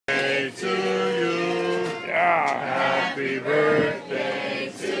Happy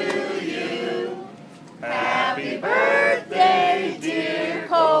birthday to you. Happy birthday, dear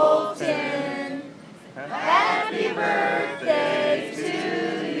Colton. Happy birthday to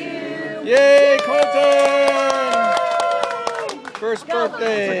you. Yay, Kolton! First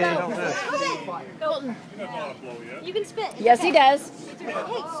birthday. Kolton. You can spit. Yes, he does. Hey.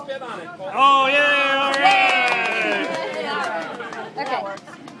 Oh, yay! All right. Okay.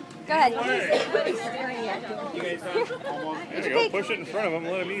 Go ahead. There you go. Push it in front of him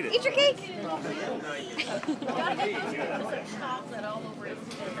and let him eat it. Eat your cake.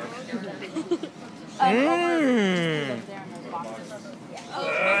 Mmm.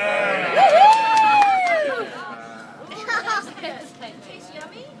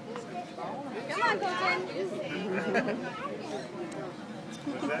 Come on, Colton.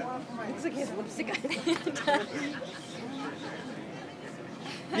 Looks like he has lipstick on it.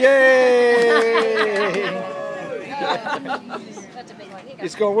 Yay! That's a big one.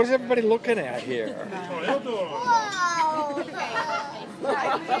 He's going, what is everybody looking at here? Whoa.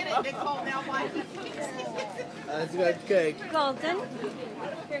 That's good cake. Colton.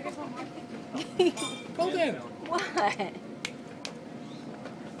 Kolton. What?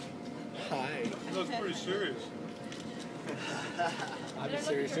 Hi. That's pretty serious. I'm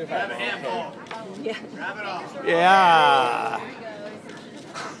serious too. Grab a handful. Yeah. Grab it off. Yeah.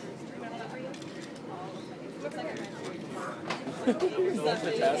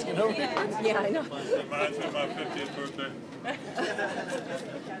 Multitasking over here. Yeah, I know. Reminds me of my 50th birthday.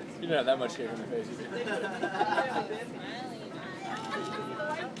 You don't have that much hair in the face either.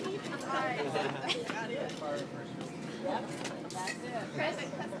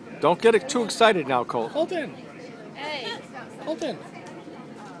 Don't get too excited now, Cole. Kolton. Hey. Kolton.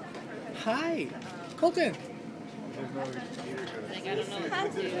 Hi. Kolton.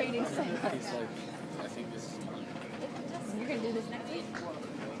 Concentrating so much. He's like, I think this is mine. You're going to do this next week?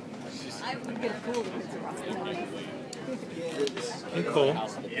 I would get cool if it's a rock. Hey, Cole.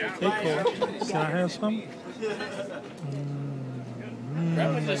 Hey, Cole. Can I have some?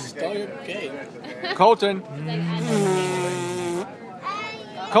 Grandma just stole your cake. Colton.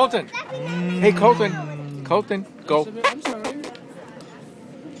 Colton. Hey, Colton. Colton, go. I'm sorry.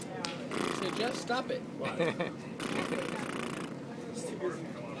 So just stop it.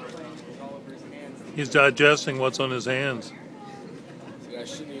 He's digesting what's on his hands. So I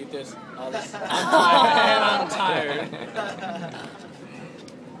shouldn't eat this. All this. I'm tired.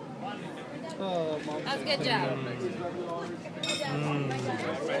 Oh, Mom. That was a good job.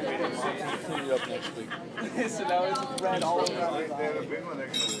 Clean it up next week. So now it's red all over.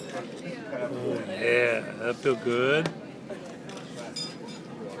 Yeah, that feel good.